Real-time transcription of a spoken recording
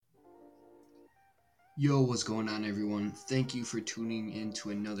Yo, what's going on, everyone? Thank you for tuning in to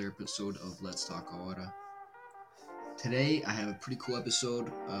another episode of Let's Talk Ahora. Today, I have a pretty cool episode.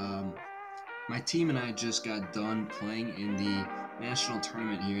 My team and I just got done playing in the national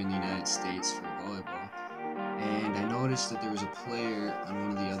tournament here in the United States for volleyball, and I noticed that there was a player on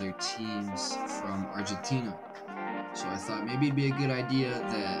one of the other teams from Argentina. So I thought maybe it'd be a good idea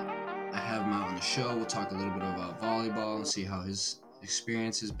that I have him out on the show. We'll talk a little bit about volleyball and see how his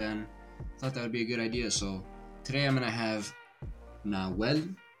experience has been. Thought that would be a good idea. So today I'm gonna have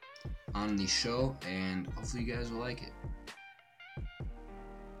Nahuel on the show, and hopefully you guys will like it.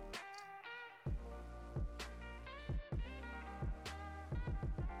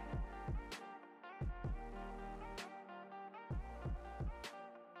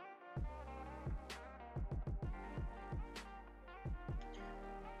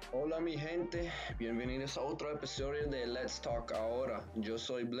 Hola mi gente, bienvenidos a otro episodio de Let's Talk Ahora. Yo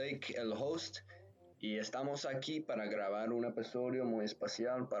soy Blake, el host, y estamos aquí para grabar un episodio muy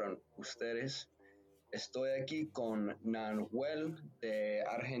especial para ustedes. Estoy aquí con Nahuel de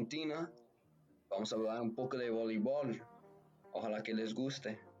Argentina. Vamos a hablar un poco de voleibol. Ojalá que les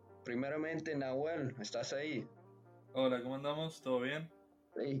guste. Primeramente, Nahuel, ¿estás ahí? Hola, ¿cómo andamos? ¿Todo bien?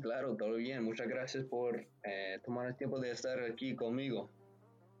 Sí, claro, todo bien. Muchas gracias por tomar el tiempo de estar aquí conmigo.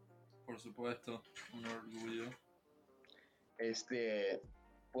 Por supuesto, un orgullo.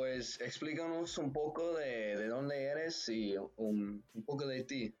 Pues explícanos un poco de dónde eres y un poco de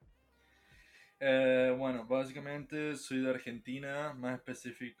ti. Bueno, básicamente soy de Argentina, más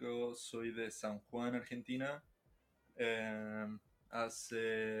específico soy de San Juan, Argentina. Eh,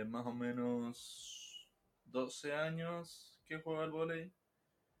 Hace más o menos 12 años que juego al vóley.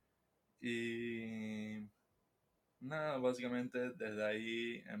 Y nada, básicamente desde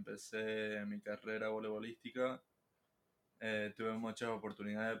ahí empecé mi carrera voleibolística. Tuve muchas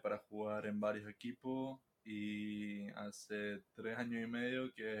oportunidades para jugar en varios equipos y hace 3 años y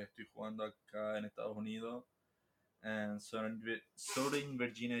medio que estoy jugando acá en Estados Unidos en Southern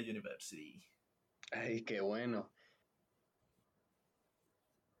Virginia University. Ay, qué bueno.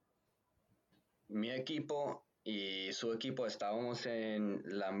 Mi equipo y su equipo estábamos en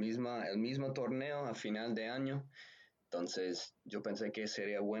el mismo torneo a final de año. Entonces yo pensé que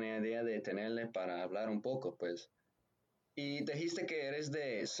sería buena idea de tenerle para hablar un poco, pues. Y dijiste que eres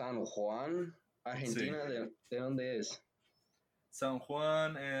de San Juan, Sí, Argentina. ¿De dónde es? San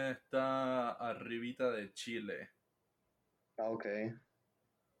Juan está arribita de Chile. Ah, ok.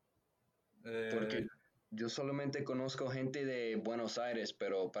 Porque Eh, yo solamente conozco gente de Buenos Aires,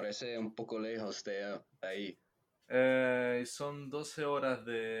 pero parece un poco lejos de ahí. Son 12 horas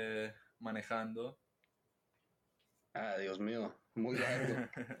de manejando. Ah, Dios mío, muy largo.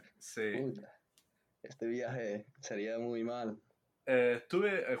 Sí. Puta, este viaje sería muy mal.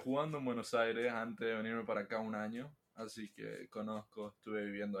 Estuve jugando en Buenos Aires antes de venirme para acá un año, así que estuve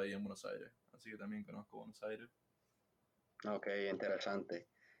viviendo ahí en Buenos Aires, así que también conozco Buenos Aires. Ok, interesante.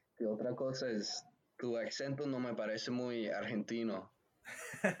 Y otra cosa es, tu acento no me parece muy argentino.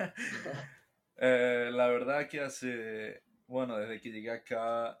 La verdad que bueno, desde que llegué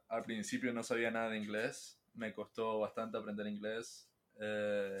acá, al principio no sabía nada de inglés, me costó bastante aprender inglés,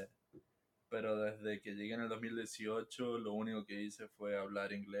 eh, pero desde que llegué en el 2018 lo único que hice fue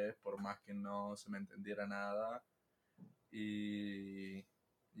hablar inglés, por más que no se me entendiera nada, y,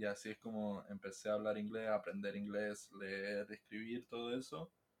 y así es como empecé a hablar inglés, a aprender inglés, leer, escribir, todo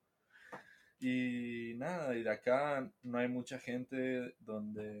eso. Y nada, y de acá no hay mucha gente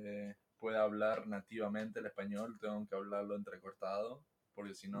donde pueda hablar nativamente el español, tengo que hablarlo entrecortado,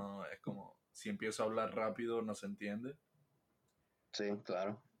 porque si no es como, si empiezo a hablar rápido no se entiende. Sí,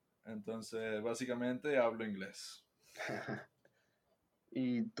 claro. Entonces, básicamente hablo inglés.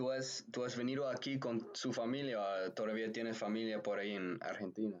 ¿Y tú has venido aquí con su familia o todavía tienes familia por ahí en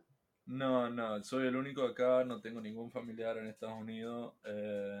Argentina? No, no, soy el único acá, no tengo ningún familiar en Estados Unidos.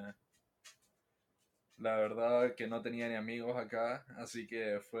 La verdad que no tenía ni amigos acá, así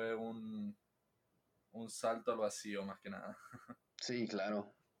que fue un salto al vacío más que nada. Sí,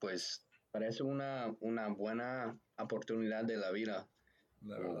 claro. Pues parece una buena oportunidad de la vida,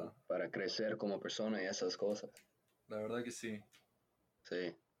 La como verdad, para crecer como persona y esas cosas. la verdad que sí.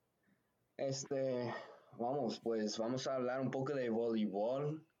 Sí. Este, pues vamos a hablar un poco de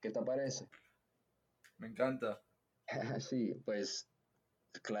voleibol. ¿Qué te parece? Me encanta. Sí, pues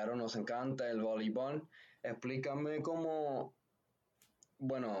claro, nos encanta el voleibol. Explícame cómo,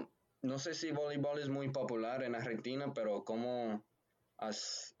 bueno, no sé si voleibol es muy popular en Argentina, pero cómo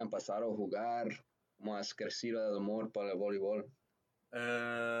has empezado a jugar, cómo has crecido el amor por el voleibol.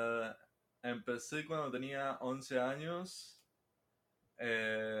 Empecé cuando tenía 11 años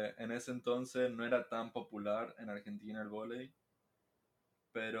en ese entonces no era tan popular en Argentina el vóley,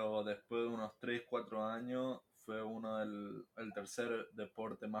 pero después de unos 3 4 años fue el tercer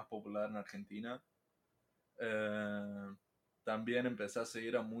deporte más popular en Argentina. Eh, También empecé a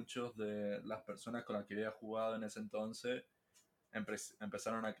seguir a muchos de las personas con las que había jugado en ese entonces.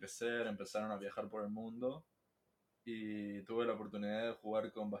 Empezaron a crecer, empezaron a viajar por el mundo y tuve la oportunidad de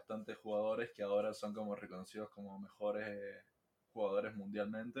jugar con bastantes jugadores que ahora son como reconocidos como mejores jugadores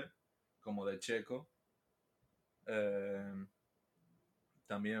mundialmente, como de Checo. Eh,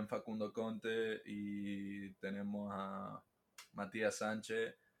 También Facundo Conte y tenemos a Matías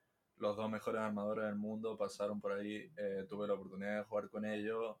Sánchez, los dos mejores armadores del mundo pasaron por ahí, tuve la oportunidad de jugar con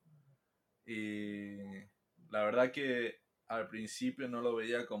ellos y la verdad que al principio no lo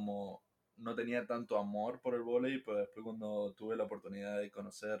veía como, no tenía tanto amor por el vóley, pero después cuando tuve la oportunidad de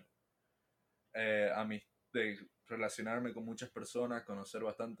conocer, de relacionarme con muchas personas, conocer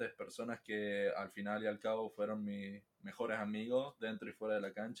bastantes personas que al final y al cabo fueron mis mejores amigos dentro y fuera de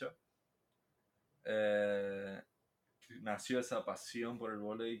la cancha, eh, nació esa pasión por el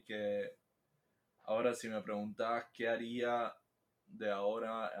vóley que ahora si me preguntabas qué haría de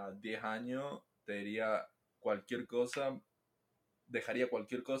ahora a 10 años, te diría cualquier cosa, dejaría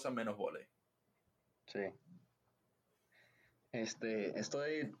cualquier cosa menos vóley. Sí.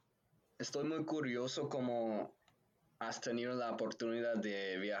 Estoy muy curioso cómo has tenido la oportunidad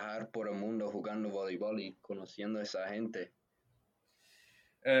de viajar por el mundo jugando voleibol y conociendo a esa gente.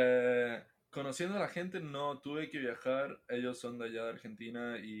 Conociendo a la gente no tuve que viajar, ellos son de allá de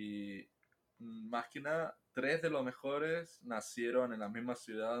Argentina y más que nada, 3 de los mejores nacieron en la misma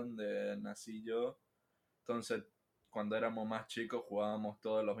ciudad donde nací yo, entonces cuando éramos más chicos jugábamos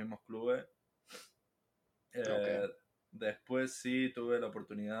todos en los mismos clubes. Ok, Eh, Después sí tuve la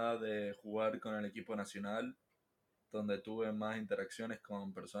oportunidad de jugar con el equipo nacional, donde tuve más interacciones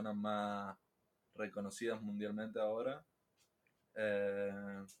con personas más reconocidas mundialmente ahora.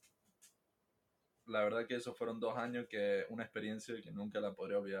 Eh, la verdad que esos fueron 2 años que una experiencia que nunca la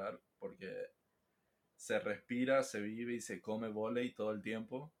podré olvidar porque se respira, se vive y se come vóley todo el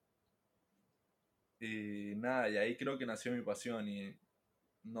tiempo. Y nada, y ahí creo que nació mi pasión y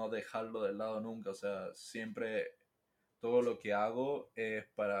no dejarlo de lado nunca. O sea, siempre todo lo que hago es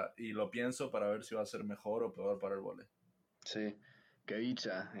para, y lo pienso para ver si va a ser mejor o peor para el vóley. sí, qué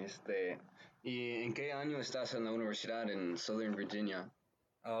dicha. ¿Y en qué año estás en la universidad en Southern Virginia?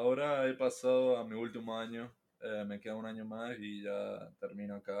 Ahora he pasado a mi último año, me queda un año más y ya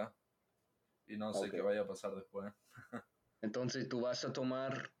termino acá y no sé Ok. qué vaya a pasar después. Entonces tú vas a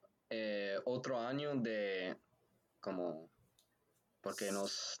tomar otro año de como porque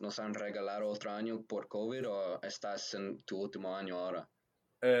nos han regalado otro año por COVID o estás en tu último año ahora.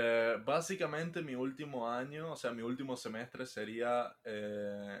 Básicamente mi último año, o sea, mi último semestre sería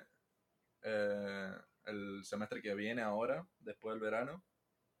eh, el semestre que viene ahora, después del verano. Ok,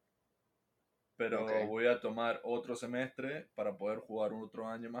 Pero voy a tomar otro semestre para poder jugar un otro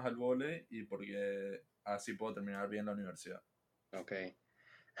año más al vóley y porque así puedo terminar bien la universidad. ok.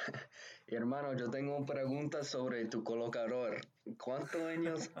 Y hermano, yo tengo preguntas sobre tu colocador. ¿Cuántos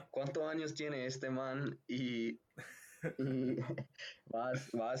años tiene este man y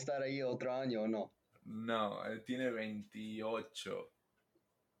va a estar ahí otro año o no? No, él tiene 28.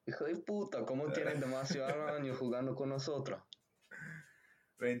 Hijo de puta, ¿cómo tiene demasiados años jugando con nosotros?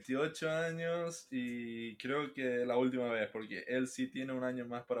 28 años y creo que la última vez, porque él sí tiene un año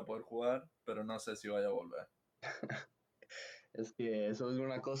más para poder jugar, pero no sé si vaya a volver. Es que eso es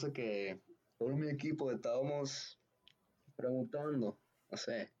una cosa que todo mi equipo estábamos preguntando, no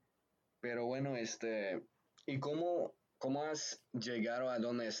sé. Pero bueno, ¿y cómo has llegado a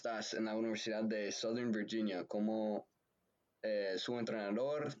donde estás en la Universidad de Southern Virginia? ¿Cómo su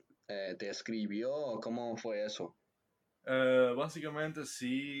entrenador te escribió o cómo fue eso? Básicamente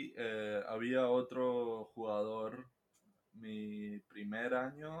sí, había otro jugador mi primer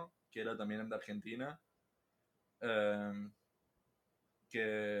año, que era también de Argentina, eh,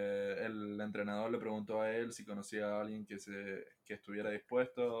 que el entrenador le preguntó a él si conocía a alguien que estuviera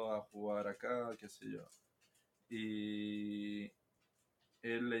dispuesto a jugar acá, qué sé yo. Y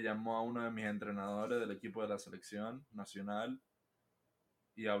él le llamó a uno de mis entrenadores del equipo de la selección nacional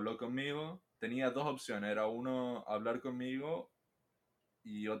y habló conmigo. Tenía dos opciones, era uno hablar conmigo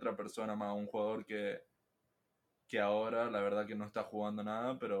y otra persona más, un jugador que ahora la verdad que no está jugando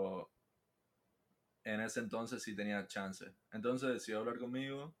nada, pero en ese entonces sí tenía chance. Entonces decidió hablar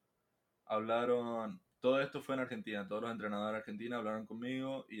conmigo, hablaron, todo esto fue en Argentina, todos los entrenadores de Argentina hablaron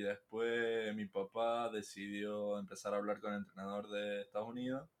conmigo y después mi papá decidió empezar a hablar con el entrenador de Estados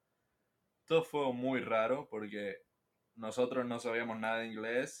Unidos. Todo fue muy raro porque nosotros no sabíamos nada de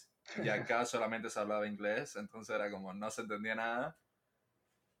inglés y acá solamente se hablaba inglés, entonces era como no se entendía nada.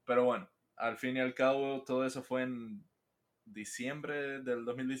 Pero bueno, al fin y al cabo todo eso fue en diciembre del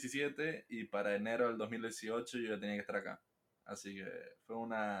 2017 y para enero del 2018 yo ya tenía que estar acá. Así que fue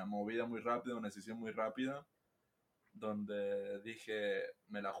una movida muy rápida, una decisión muy rápida, donde dije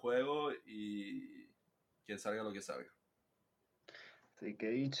me la juego y que salga lo que salga. Sí, que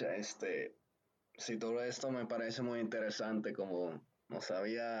dicha, sí, todo esto me parece muy interesante, como no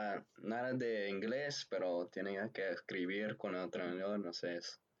sabía nada de inglés, pero tenía que escribir con el entrenador, no sé,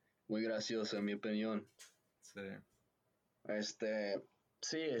 es muy gracioso en mi opinión. Sí, Este,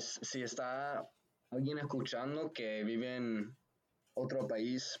 sí, si está alguien escuchando que vive en otro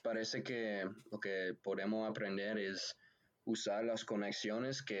país, parece que lo que podemos aprender es usar las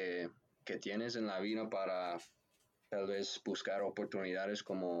conexiones que tienes en la vida para tal vez buscar oportunidades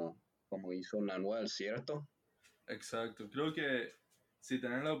como hizo Manuel, ¿cierto? exacto. Creo que si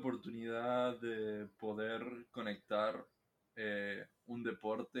tenés la oportunidad de poder conectar un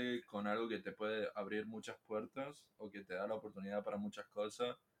deporte con algo que te puede abrir muchas puertas o que te da la oportunidad para muchas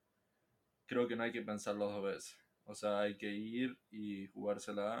cosas, creo que no hay que pensarlo dos veces. O sea, hay que ir y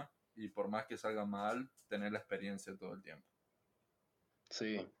jugársela y por más que salga mal, tener la experiencia todo el tiempo.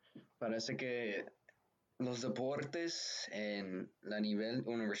 Sí, parece que los deportes en la nivel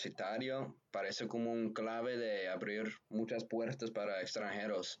universitario parece como un clave de abrir muchas puertas para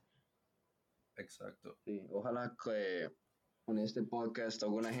extranjeros. Exacto. Sí, ojalá que con este podcast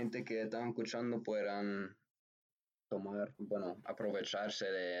alguna gente que están escuchando puedan tomar, bueno, aprovecharse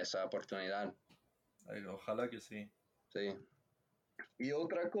de esa oportunidad. Ojalá que sí. Sí. Y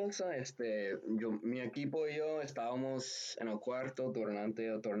otra cosa, mi equipo y yo estábamos en el cuarto durante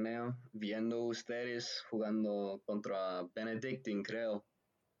el torneo viendo ustedes jugando contra Benedictine, creo.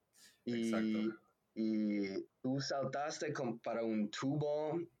 Exacto. Y, y tú saltaste para un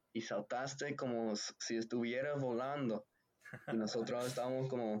tubo y saltaste como si estuviera volando. Y nosotros estábamos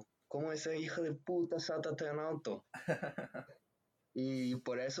como, ¿cómo ese hijo de puta salta tan alto? Y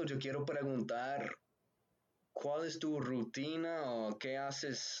por eso yo quiero preguntar, ¿cuál es tu rutina o qué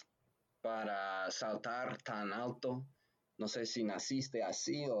haces para saltar tan alto? No sé si naciste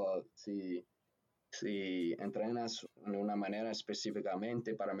así o si entrenas de una manera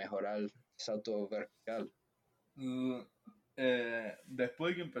específicamente para mejorar el salto vertical. Mm,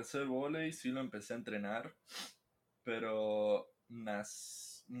 después que empecé el vóley, sí lo empecé a entrenar, pero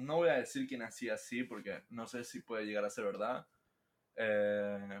no voy a decir que nací así porque no sé si puede llegar a ser verdad,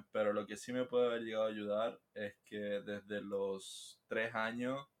 pero lo que sí me puede haber llegado a ayudar es que desde los 3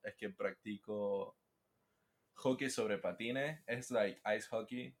 años es que practico hockey sobre patines, es like ice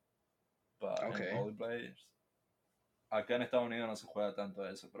hockey Ok, en ollie players. Acá en Estados Unidos no se juega tanto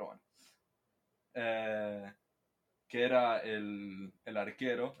eso, pero bueno. Eh, que era el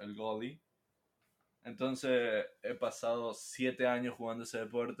arquero, el goalie. Entonces he pasado 7 años jugando ese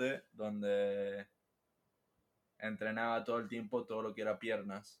deporte donde entrenaba todo el tiempo todo lo que era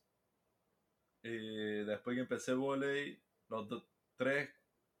piernas. Y después que empecé volei, los 3,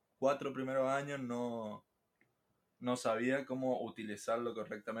 4 primeros años no sabía cómo utilizarlo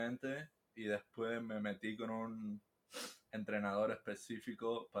correctamente y después me metí con un entrenador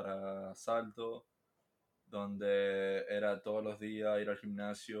específico para salto, donde era todos los días ir al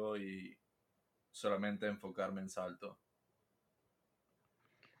gimnasio y solamente enfocarme en salto.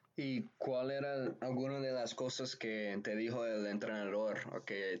 ¿y cuál era alguna de las cosas que te dijo el entrenador o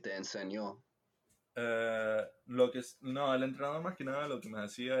que te enseñó? No, el entrenador más que nada lo que me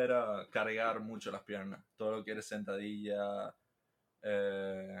hacía era cargar mucho las piernas. Todo lo que era sentadilla,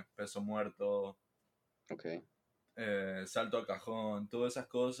 peso muerto, Ok. salto al cajón, todas esas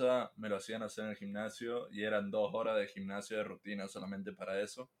cosas me lo hacían hacer en el gimnasio y eran 2 horas de gimnasio de rutina solamente para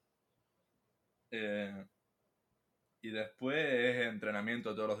eso. Eh, y después es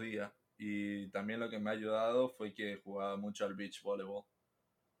entrenamiento todos los días. Y también lo que me ha ayudado fue que jugaba mucho al beach volleyball.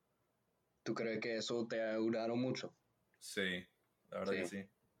 ¿Tú crees que eso te ayudaron mucho? Sí, la verdad que Sí. sí.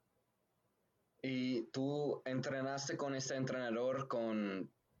 ¿Y tú entrenaste con este entrenador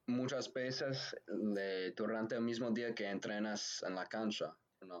con muchas pesas durante el mismo día que entrenas en la cancha?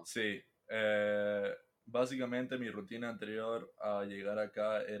 ¿No? Sí, básicamente mi rutina anterior a llegar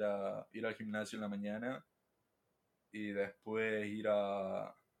acá era ir al gimnasio en la mañana y después ir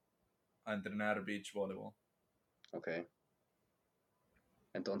a entrenar beach volleyball. Ok.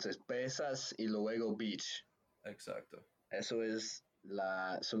 Entonces pesas y luego beach. Exacto. Eso es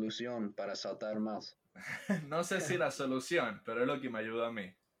la solución para saltar más. No sé si la solución, pero es lo que me ayuda a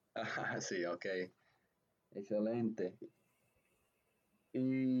mí. Ajá, sí, ok. Excelente.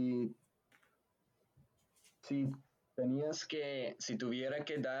 Y si Tenías que, si tuviera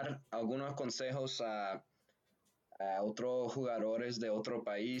que dar algunos consejos a otros jugadores de otros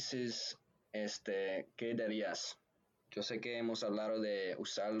países, ¿qué darías? Yo sé que hemos hablado de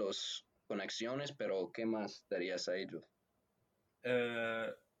usar las conexiones, pero ¿qué más darías a ellos?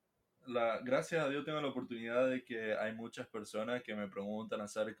 Eh, Gracias a Dios tengo la oportunidad de que hay muchas personas que me preguntan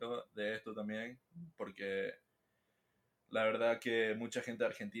acerca de esto también, porque la verdad que mucha gente de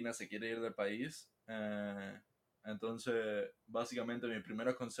Argentina se quiere ir del país. Entonces, básicamente mis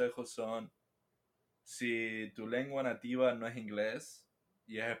primeros consejos son, si tu lengua nativa no es inglés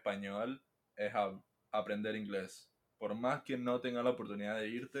y es español, es aprender inglés. Por más que no tengas la oportunidad de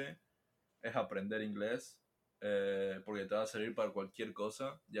irte, es aprender inglés, porque te va a servir para cualquier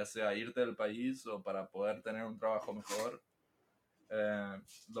cosa, ya sea irte del país o para poder tener un trabajo mejor. Eh,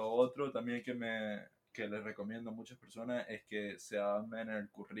 lo otro también que les recomiendo a muchas personas es que se armen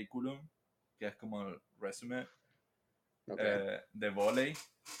el currículum, que es como el resumen, Ok. de vóley,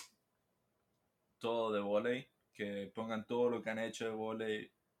 todo de vóley, que pongan todo lo que han hecho de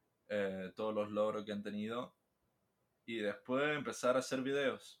vóley, todos los logros que han tenido, y después empezar a hacer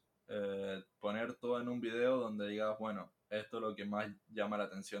videos. Poner todo en un video donde digas, bueno, esto es lo que más llama la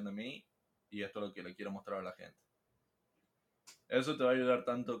atención de mí y esto es lo que le quiero mostrar a la gente. Eso te va a ayudar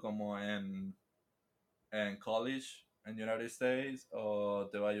tanto como en college, en United States, o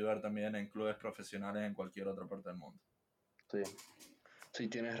te va a ayudar también en clubes profesionales en cualquier otra parte del mundo. Sí, sí,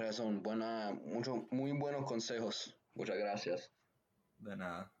 tienes razón. Muy buenos consejos. Muchas gracias. De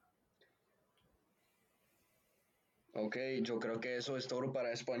nada. Ok, yo creo que eso es todo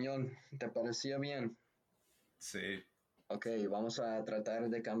para español. ¿Te parecía bien? Sí. Ok, vamos a tratar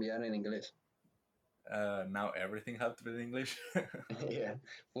de cambiar en inglés. Now everything has to be in English. Yeah.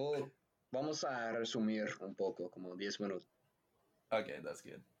 Well, vamos a resumir un poco, como 10 minutos. Okay, that's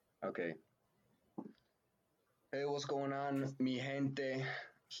good. Okay. Hey, what's going on, mi gente?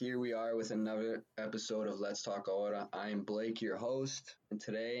 Here we are with another episode of Let's Talk Ahora. I'm Blake, your host, and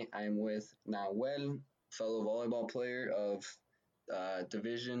today I'm with Nahuel, fellow volleyball player of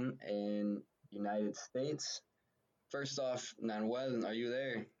division in United States. First off, Nahuel, are you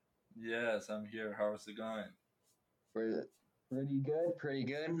there? Yes, I'm here. How's it going? We're pretty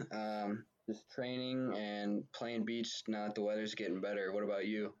good. Just training and playing beach now that the weather's getting better. What about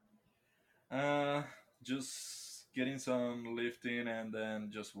you? Uh, just getting some lifting and then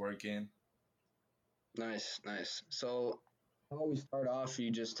just working. Nice, nice. So, how we start off,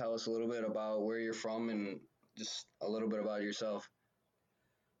 you just tell us a little bit about where you're from and just a little bit about yourself.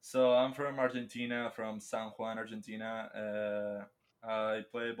 So I'm from Argentina, from San Juan, Argentina. I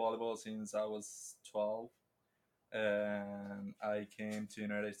play volleyball since I was 12, and I came to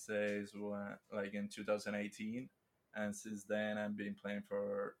United States like in 2018, and since then I've been playing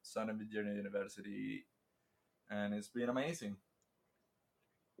for Southern Virginia University, and it's been amazing.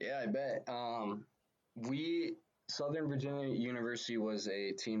 Yeah, I bet. We Southern Virginia University was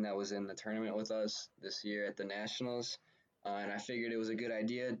a team that was in the tournament with us this year at the Nationals, and I figured it was a good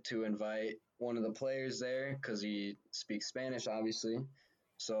idea to invite one of the players there because he speaks Spanish, obviously.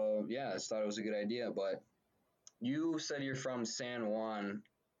 So yeah, I just thought it was a good idea. But you said you're from San Juan.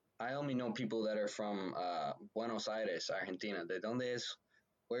 I only know people that are from Buenos Aires, Argentina. ¿De dónde es?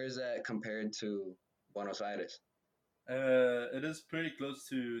 Where is that compared to Buenos Aires? It is pretty close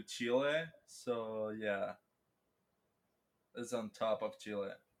to Chile, so yeah, it's on top of Chile.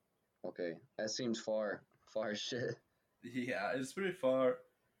 Okay, that seems far, far as shit. Yeah, it's pretty far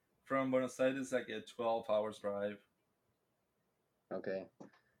from Buenos Aires, like a 12 hours drive. Okay,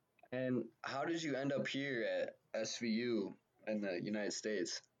 and how did you end up here at SVU in the United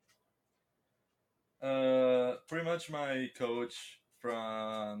States? Pretty much my coach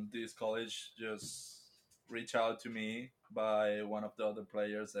from this college just reached out to me by one of the other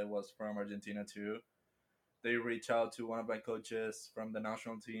players that was from Argentina too. They reached out to one of my coaches from the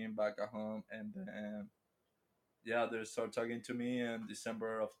national team back at home, and then yeah, they started talking to me in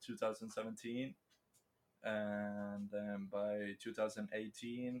December of 2017, and then by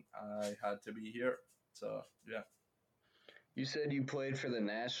 2018 I had to be here. So yeah. You said you played for the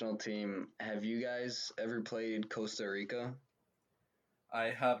national team. Have you guys ever played Costa Rica?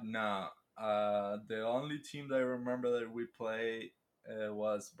 I have not. The only team that I remember that we play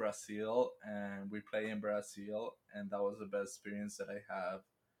was Brazil, and we play in Brazil, and that was the best experience that I have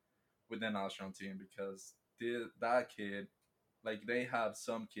with the national team because that kid, like they have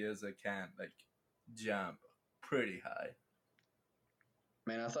some kids that can like jump pretty high.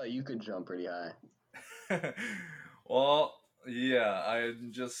 Man, I thought you could jump pretty high. Well, yeah,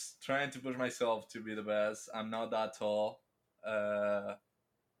 I'm just trying to push myself to be the best. I'm not that tall.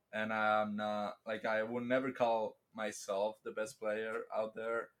 And I'm not like I would never call myself the best player out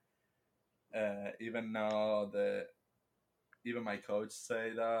there. Even now, even my coach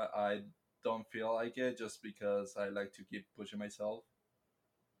say that I don't feel like it just because I like to keep pushing myself.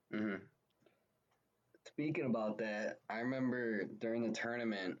 Hmm. Speaking about that, I remember during the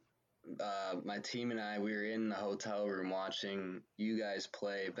tournament, my team and I, we were in the hotel room watching you guys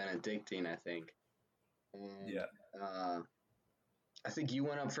play Benedictine, I think. And Yeah. I think you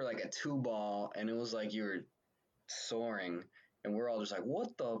went up for like a two ball, and it was like you were soaring, and we're all just like,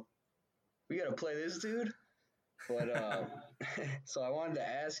 "What the? We gotta play this dude." But so I wanted to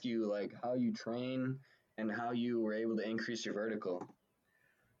ask you like how you train and how you were able to increase your vertical.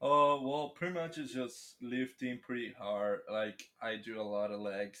 Oh, well, pretty much it's just lifting pretty hard. Like I do a lot of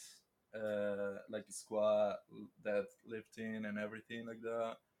legs, like squat, deadlifting, lifting, and everything like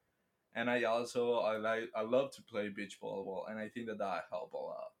that. And I love to play beach volleyball, and I think that help a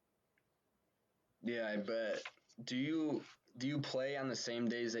lot. Yeah, I bet. Do you play on the same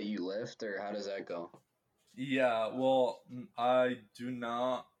days that you lift, or how does that go? Yeah, well, I do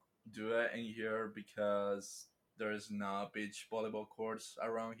not do it in here because there's not beach volleyball courts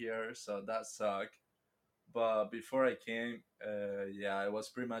around here, so that suck. But before I came, yeah, I was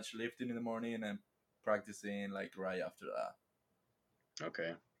pretty much lifting in the morning and practicing like right after that.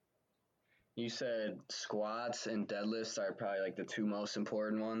 Okay. You said squats and deadlifts are probably like the two most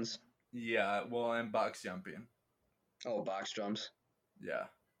important ones. Yeah, well, and box jumping. Oh, box jumps. Yeah,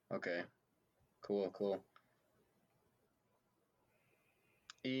 Okay. Cool, cool.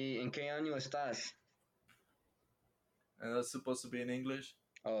 ¿Y en qué año estás? and that's supposed to be in English.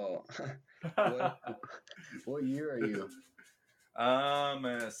 Oh, what what year are you? I'm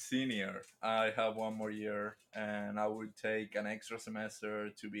a senior. I have one more year, and I would take an extra semester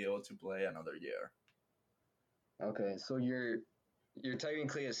to be able to play another year. Okay, so you're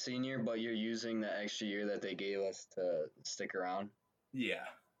technically a senior, but you're using the extra year that they gave us to stick around. Yeah.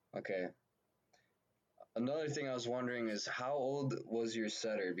 Okay. Another thing I was wondering is how old was your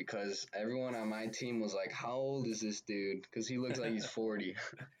setter? Because everyone on my team was like, "How old is this dude?" Because he looks like he's 40.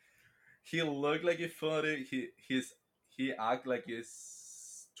 He looked like he's 40. He act like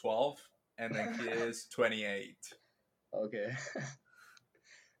he's 12, and then he is 28. Okay.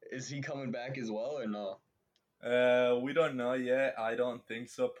 Is he coming back as well or no? We don't know yet. I don't think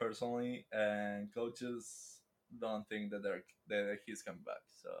so personally, and coaches don't think that he's coming back.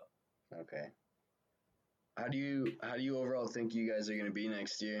 So Okay. How do you overall think you guys are gonna be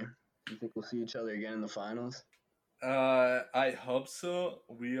next year? You think we'll see each other again in the finals? I hope so.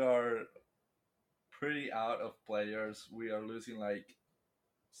 We are pretty out of players. We are losing like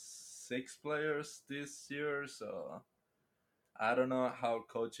 6 players this year, so I don't know how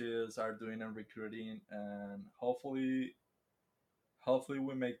coaches are doing in recruiting, and hopefully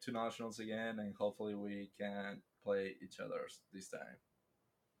we make 2 nationals again, and hopefully we can play each other this time.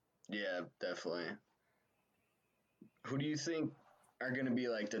 Yeah, definitely. Who do you think are gonna be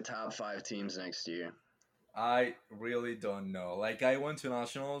like the top five teams next year? I really don't know. Like I went to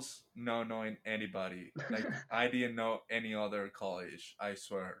nationals, not knowing anybody. Like I didn't know any other college. I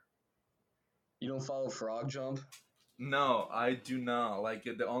swear. You don't follow Frog Jump? No, I do not. Like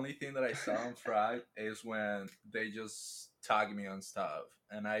the only thing that I saw on Frag is when they just tag me on stuff,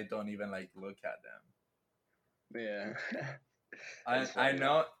 and I don't even like look at them. Yeah. I That's I funny.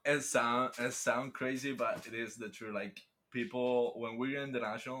 know it sound crazy, but it is the truth. Like people when we were in the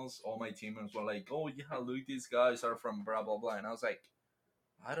nationals, all my teammates were like, "Oh yeah, look, these guys are from blah blah blah," and I was like,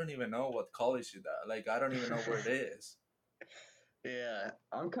 "I don't even know what college is that. Like I don't even know where it is." Yeah,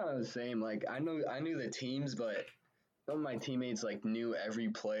 I'm kind of the same. Like I knew the teams, but some of my teammates like knew every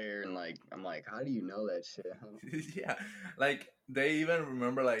player, and like I'm like, how do you know that shit? Yeah, like they even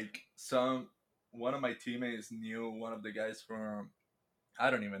remember like some one of my teammates knew one of the guys from I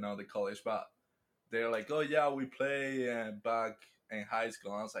don't even know the college, but they're like, "Oh yeah, we play back in high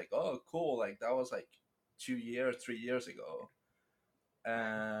school." And I was like, "Oh cool!" Like that was like 2 years, 3 years ago.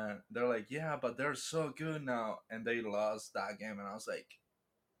 And they're like, "Yeah, but they're so good now," and they lost that game. And I was like,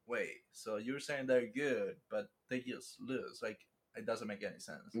 "Wait, so you're saying they're good, but they just lose? Like it doesn't make any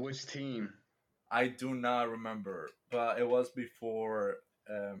sense." Which team? I do not remember, but it was before.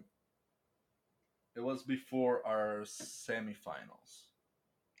 Um, it was before our semifinals.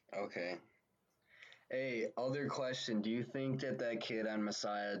 Okay. Hey, other question. Do you think that that kid on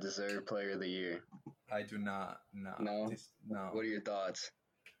Messiah deserved Player of the Year? I do not. No, No. this no. What are your thoughts?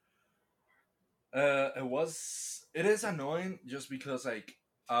 It is annoying just because like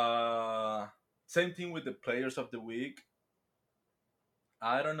same thing with the players of the week.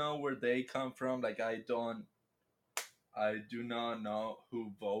 I don't know where they come from. Like I do not know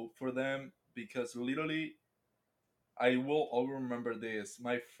who vote for them because literally I will always remember this.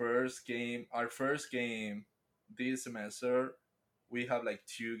 Our first game this semester, we have like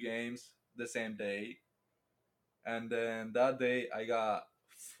two games the same day, and then that day I got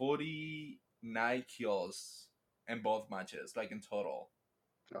 49 kills in both matches, like in total.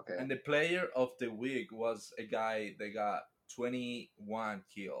 Okay. And the player of the week was a guy that got 21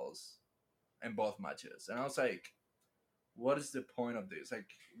 kills in both matches, and I was like, "What is the point of this? Like,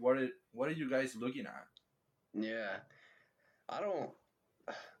 what are you guys looking at?" Yeah. I don't.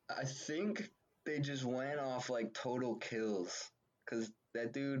 I think they just went off like total kills because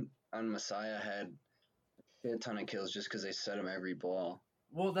that dude on Messiah had a shit ton of kills just because they set him every ball.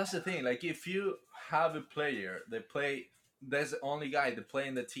 Well, that's the thing. Like, if you have a player that play, that's the only guy that play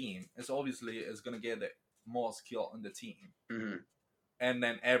in the team. It's obviously is gonna get the most kill on the team, Mm-hmm. and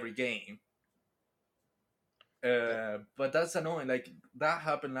then every game. But that's annoying. Like that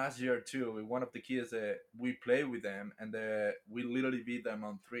happened last year too. With one of the kids that we play with them, and we literally beat them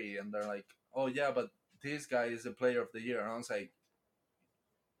on 3, and they're like, "Oh yeah, but this guy is the player of the year." And I was like,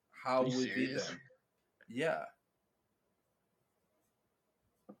 Are "How you we beat serious? them?" Yeah.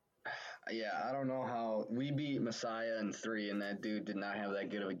 Yeah, I don't know how we beat Messiah in 3, and that dude did not have that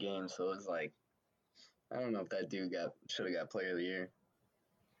good of a game. So it's like, I don't know if that dude should have got Player of the Year.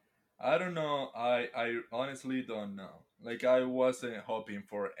 I don't know. I honestly don't know. Like I wasn't hoping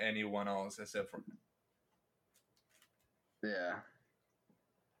for anyone else except for. Yeah,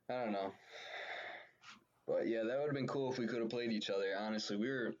 I don't know, but yeah, that would have been cool if we could have played each other. Honestly, we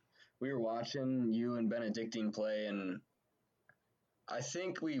were watching you and Benedictine play, and I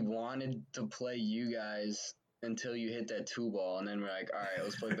think we wanted to play you guys until you hit that 2 ball, and then we're like, all right,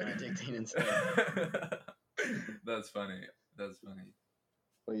 let's play Benedictine instead. That's funny. That's funny.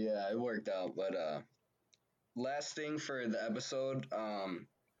 But yeah, it worked out. But last thing for the episode,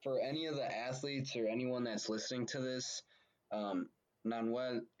 for any of the athletes or anyone that's listening to this,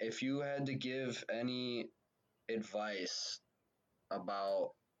 Nanuel, if you had to give any advice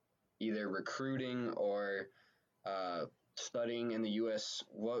about either recruiting or studying in the U.S.,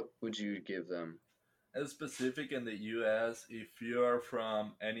 what would you give them? As specific in the US, if you are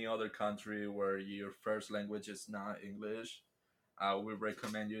from any other country where your first language is not English, I would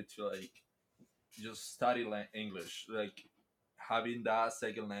recommend you to like just study English. Like having that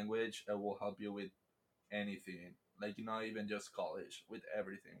second language, it will help you with anything. Like not even just college, with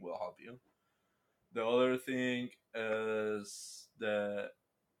everything will help you. The other thing is the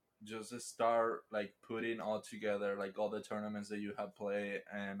just start like putting all together like all the tournaments that you have played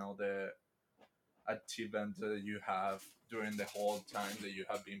and all the achievements that you have during the whole time that you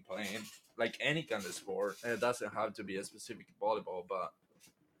have been playing, like any kind of sport. It doesn't have to be a specific volleyball, but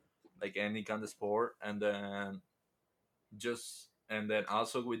like any kind of sport. And then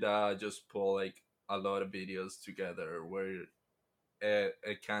also with that, just pull like a lot of videos together where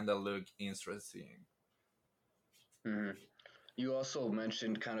it kind of look interesting. Mm-hmm. You also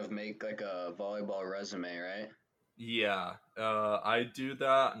mentioned kind of make like a volleyball resume, right? Yeah, I do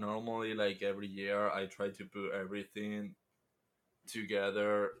that normally. Like every year, I try to put everything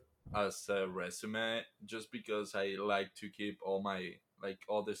together as a resume, just because I like to keep all my like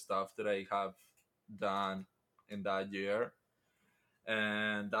all the stuff that I have done in that year,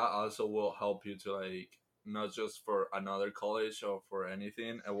 and that also will help you to like not just for another college or for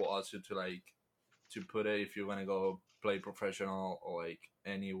anything. It will also to like to put it if you want to go play professional or like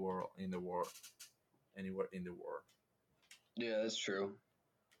anywhere in the world, anywhere in the world. Yeah, that's true.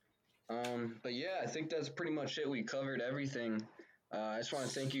 But yeah, I think that's pretty much it. We covered everything. I just want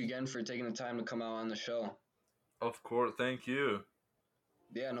to thank you again for taking the time to come out on the show. Of course, thank you.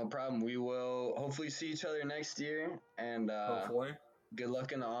 Yeah, no problem. We will hopefully see each other next year, and Hopefully, good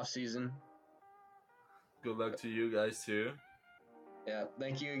luck in the off season. good luck to you guys too. Yeah,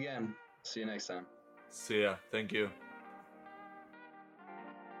 thank you again. See you next time. See ya. Thank you.